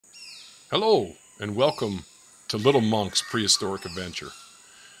Hello, and welcome to Little Monk's prehistoric adventure.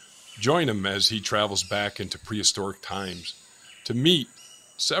 Join him as he travels back into prehistoric times to meet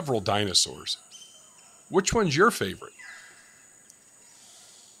several dinosaurs. Which one's your favorite?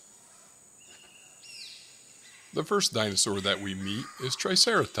 The first dinosaur that we meet is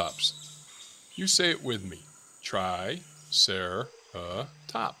Triceratops. You say it with me.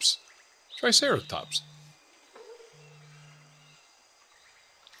 Triceratops. Triceratops.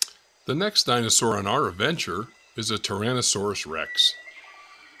 The next dinosaur on our adventure is a Tyrannosaurus Rex.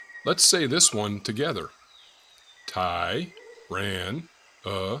 Let's say this one together. Tyrannosaurus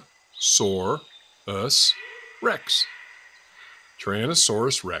Rex.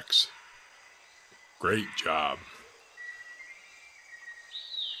 Tyrannosaurus Rex. Great job.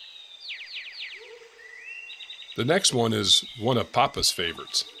 The next one is one of Papa's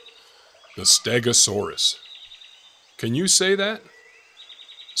favorites, the Stegosaurus. Can you say that?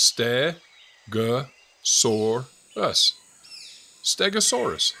 Stegosaurus.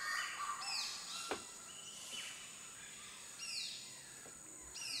 Stegosaurus.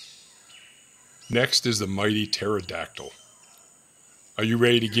 Next is the mighty pterodactyl. Are you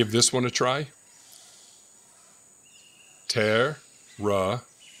ready to give this one a try? Pterodactyl.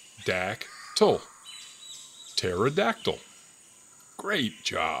 Pterodactyl. Great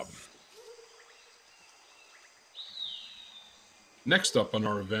job. Next up on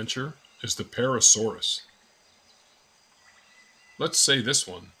our adventure is the Parasaurus. Let's say this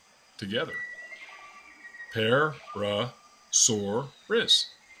one together. Parasaurus.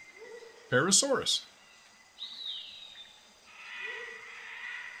 Parasaurus.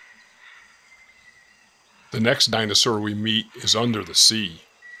 The next dinosaur we meet is under the sea,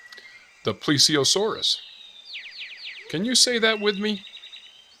 the Plesiosaurus. Can you say that with me?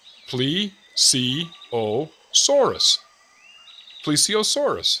 Plesiosaurus.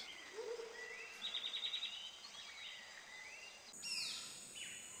 Plesiosaurus.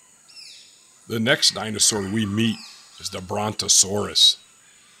 The next dinosaur we meet is the Brontosaurus.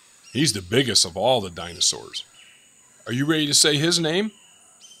 He's the biggest of all the dinosaurs. Are you ready to say his name?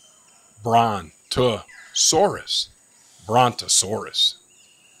 Brontosaurus. Brontosaurus.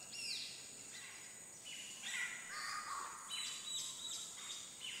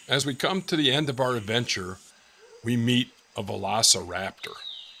 As we come to the end of our adventure, we meet a velociraptor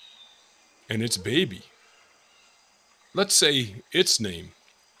and its baby. Let's say its name,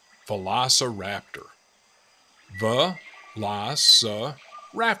 Velociraptor. Velociraptor.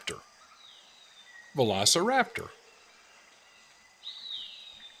 Velociraptor.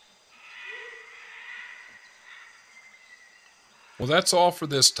 Well, that's all for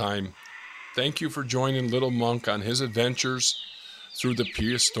this time. Thank you for joining Little Monk on his adventures through the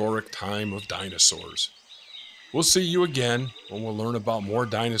prehistoric time of dinosaurs. We'll see you again when we'll learn about more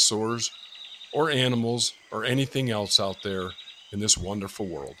dinosaurs or animals or anything else out there in this wonderful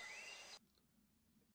world.